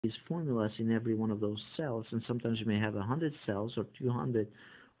these formulas in every one of those cells, and sometimes you may have 100 cells or 200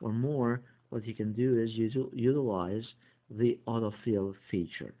 or more. What you can do is utilize the autofill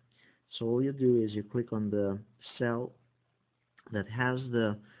feature. So all you do is you click on the cell that has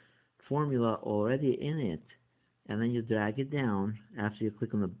the formula already in it, and then you drag it down after you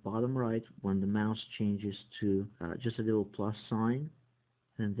click on the bottom right when the mouse changes to just a little plus sign,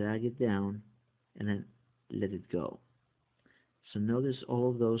 and then drag it down and then let it go. So notice all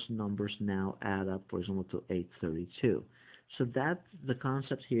of those numbers now add up, for example, to 832. So that the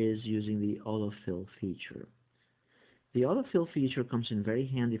concept here is using the autofill feature. The autofill feature comes in very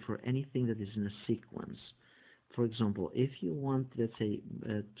handy for anything that is in a sequence. For example, if you want, let's say,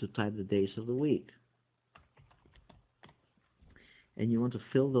 to type the days of the week, and you want to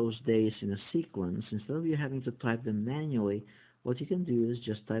fill those days in a sequence, instead of you having to type them manually, what you can do is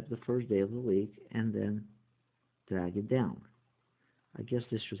just type the first day of the week and then drag it down. I guess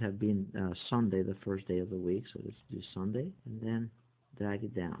this should have been Sunday, the first day of the week, so let's do Sunday, and then drag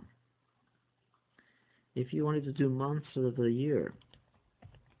it down. If you wanted to do months of the year,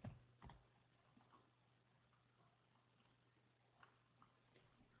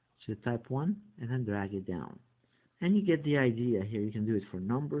 so you type 1 and then drag it down. And you get the idea here. You can do it for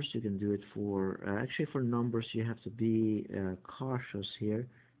numbers, you can do it for, actually for numbers you have to be cautious here.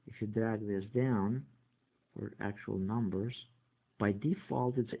 If you drag this down for actual numbers, by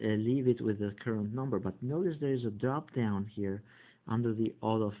default it's leave it with the current number, but notice there is a drop down here under the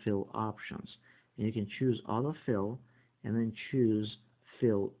autofill options, and you can choose autofill and then choose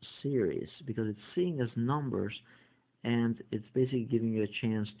fill series, because it's seeing as numbers and it's basically giving you a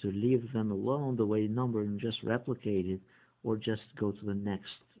chance to leave them alone the way number and just replicate it, or just go to the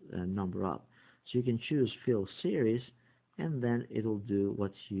next number up. So you can choose fill series, and then it'll do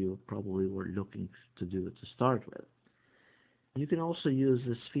what you probably were looking to do to start with. You can also use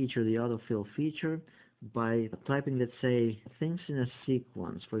this feature, the autofill feature, by typing, let's say, things in a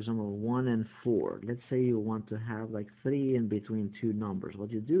sequence. For example, 1 and 4. Let's say you want to have like 3 in between two numbers.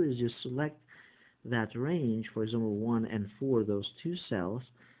 What you do is you select that range, for example 1 and 4, those two cells,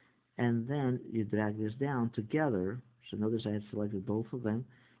 and then you drag this down together. So notice I had selected both of them,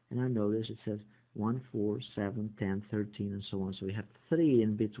 and I notice it says 1, 4, 7, 10, 13, and so on. So we have 3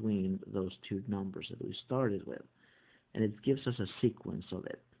 in between those two numbers that we started with, and it gives us a sequence of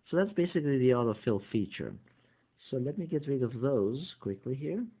it. So that's basically the autofill feature. So let me get rid of those quickly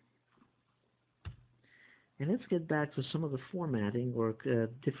here. And let's get back to some of the formatting or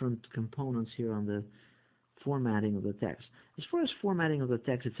different components here on the formatting of the text. As far as formatting of the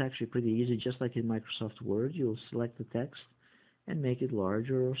text, it's actually pretty easy. Just like in Microsoft Word, you'll select the text and make it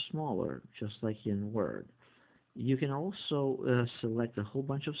larger or smaller, just like in Word. You can also select a whole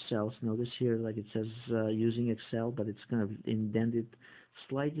bunch of cells. Notice here, like it says using Excel, but it's kind of indented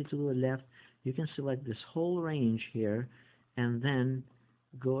slightly to the left. You can select this whole range here, and then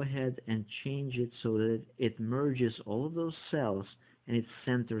go ahead and change it so that it merges all of those cells and it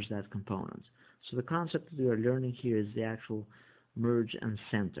centers that component. So the concept that we are learning here is the actual merge and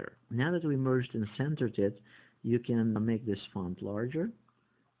center. Now that we merged and centered it, you can make this font larger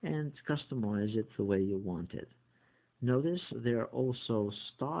and customize it the way you want it. Notice there are also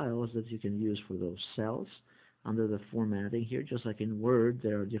styles that you can use for those cells under the formatting here. Just like in Word,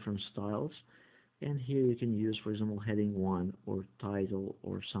 there are different styles. And here you can use, for example, heading 1 or title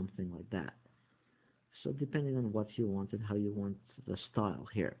or something like that. So depending on what you want and how you want the style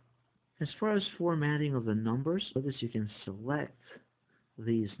here. As far as formatting of the numbers, notice you can select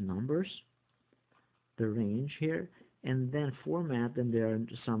these numbers, the range here, and then format them. There are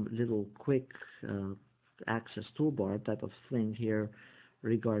some little quick access toolbar type of thing here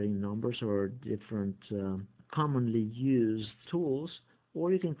regarding numbers or different commonly used tools.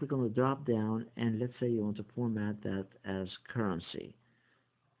 Or you can click on the drop down, and let's say you want to format that as currency.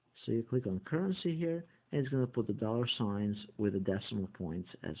 So you click on currency here, and it's going to put the dollar signs with the decimal points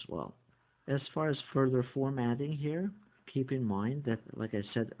as well. As far as further formatting here, keep in mind that, like I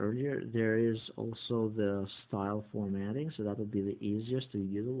said earlier, there is also the style formatting, so that would be the easiest to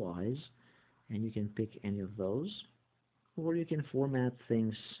utilize, and you can pick any of those. Or you can format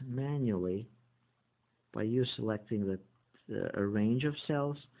things manually by you selecting a range of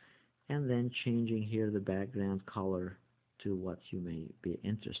cells and then changing here the background color to what you may be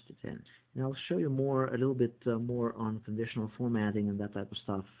interested in. And I'll show you a little bit more on conditional formatting and that type of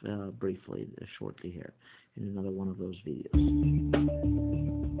stuff briefly, shortly here in another one of those videos.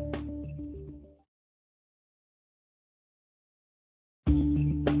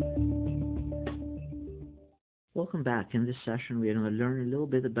 Welcome back. In this session we are going to learn a little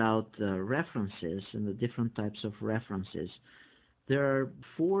bit about references and the different types of references. There are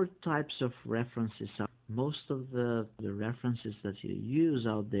four types of references. Most of the references that you use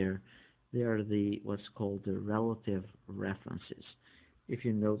out there, they are what's called the relative references. If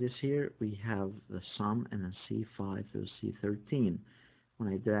you notice here, we have the sum and then C5 to C13.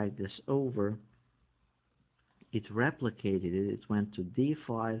 When I drag this over, it replicated it. It went to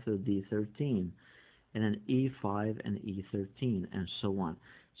D5 to D13, and then E5 and E13, and so on.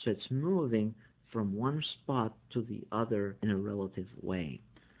 So it's moving from one spot to the other in a relative way.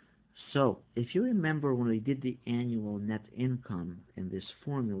 So if you remember when we did the annual net income in this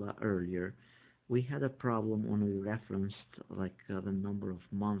formula earlier, we had a problem when we referenced the number of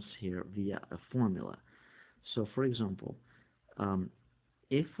months here via a formula. So for example,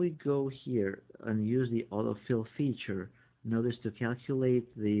 if we go here and use the autofill feature, notice to calculate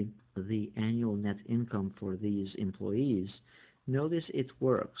the annual net income for these employees, notice it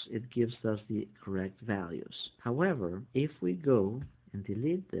works. It gives us the correct values. However, if we go and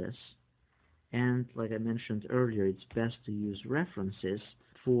delete this, and like I mentioned earlier, it's best to use references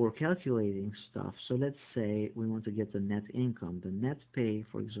for calculating stuff. So let's say we want to get the net income, the net pay,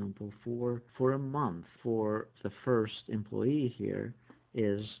 for example, for a month for the first employee here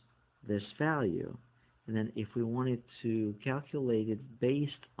is this value. And then if we wanted to calculate it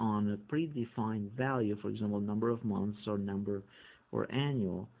based on a predefined value, for example, number of months or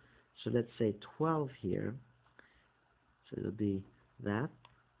annual, so let's say 12 here, so it'll be that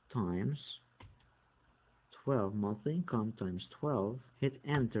times 12, monthly income times 12, hit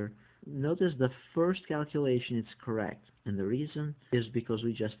enter. Notice the first calculation is correct, and the reason is because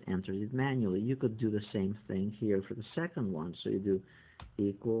we just entered it manually. You could do the same thing here for the second one, so you do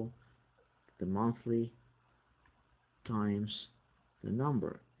equal the monthly times the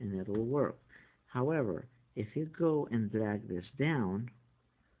number, and it'll work. However, if you go and drag this down,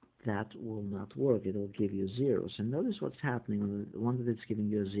 that will not work. It will give you zeros. And notice what's happening on the one that it's giving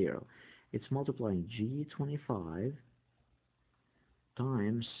you a 0. It's multiplying G25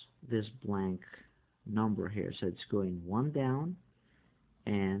 times this blank number here. So it's going one down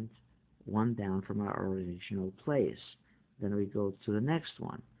and one down from our original place. Then we go to the next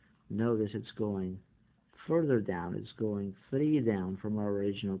one. Notice it's going further down. It's going 3 down from our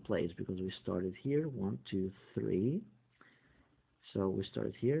original place because we started here, 1, 2, 3. So we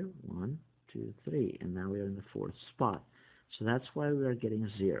started here, 1, 2, 3, and now we are in the 4th spot. So that's why we are getting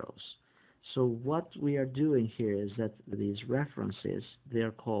zeros. So what we are doing here is that these references, they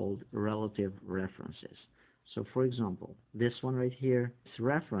are called relative references. So for example, this one right here, its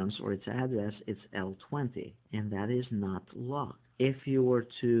reference or its address, it's L20, and that is not locked. If you were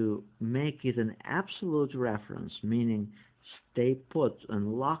to make it an absolute reference, meaning stay put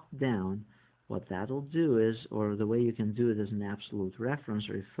and locked down, what that'll do is, or the way you can do it as an absolute reference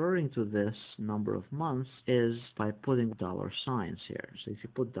referring to this number of months, is by putting dollar signs here. So if you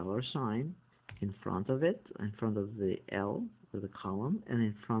put dollar sign in front of it, in front of the L, or the column, and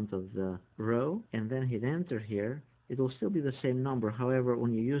in front of the row, and then hit enter here, it will still be the same number. However,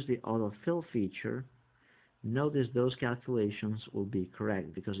 when you use the autofill feature, notice those calculations will be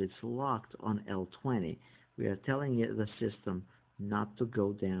correct because it's locked on L20. We are telling it, the system, not to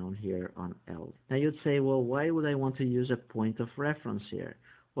go down here on L. Now you'd say, well, why would I want to use a point of reference here?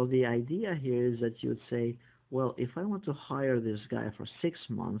 Well, the idea here is that you would say, well, if I want to hire this guy for 6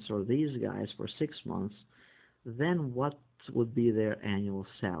 months or these guys for 6 months, then what would be their annual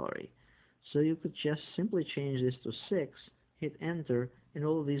salary? So you could just simply change this to 6, hit enter, and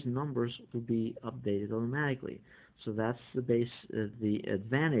all of these numbers will be updated automatically. So that's the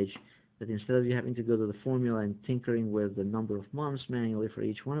advantage, that instead of you having to go to the formula and tinkering with the number of months manually for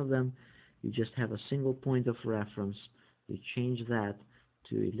each one of them, you just have a single point of reference. You change that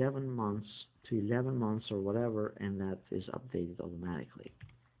to 11 months or whatever, and that is updated automatically.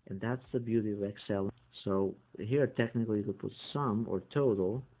 And that's the beauty of Excel. So here technically you could put sum or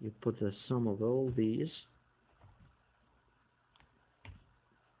total. You put the sum of all these,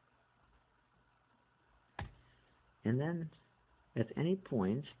 and then at any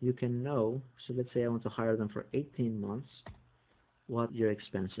point you can know, so let's say I want to hire them for 18 months, what your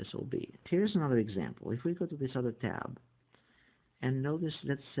expenses will be. Here's another example. If we go to this other tab and notice,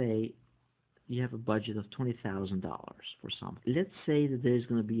 let's say you have a budget of $20,000 for something. Let's say that there's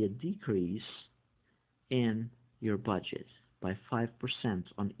going to be a decrease in your budget by 5%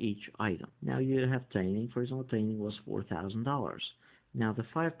 on each item. Now you have training. For example, training was $4,000. Now the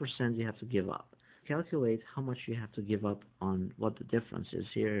 5% you have to give up. Calculate how much you have to give up, on what the difference is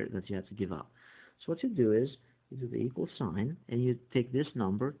here that you have to give up. So what you do is you do the equal sign and you take this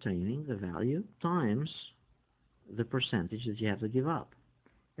number, training, the value, times the percentage that you have to give up,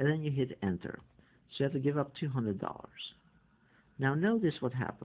 and then you hit enter. So you have to give up $200. Now notice what happens.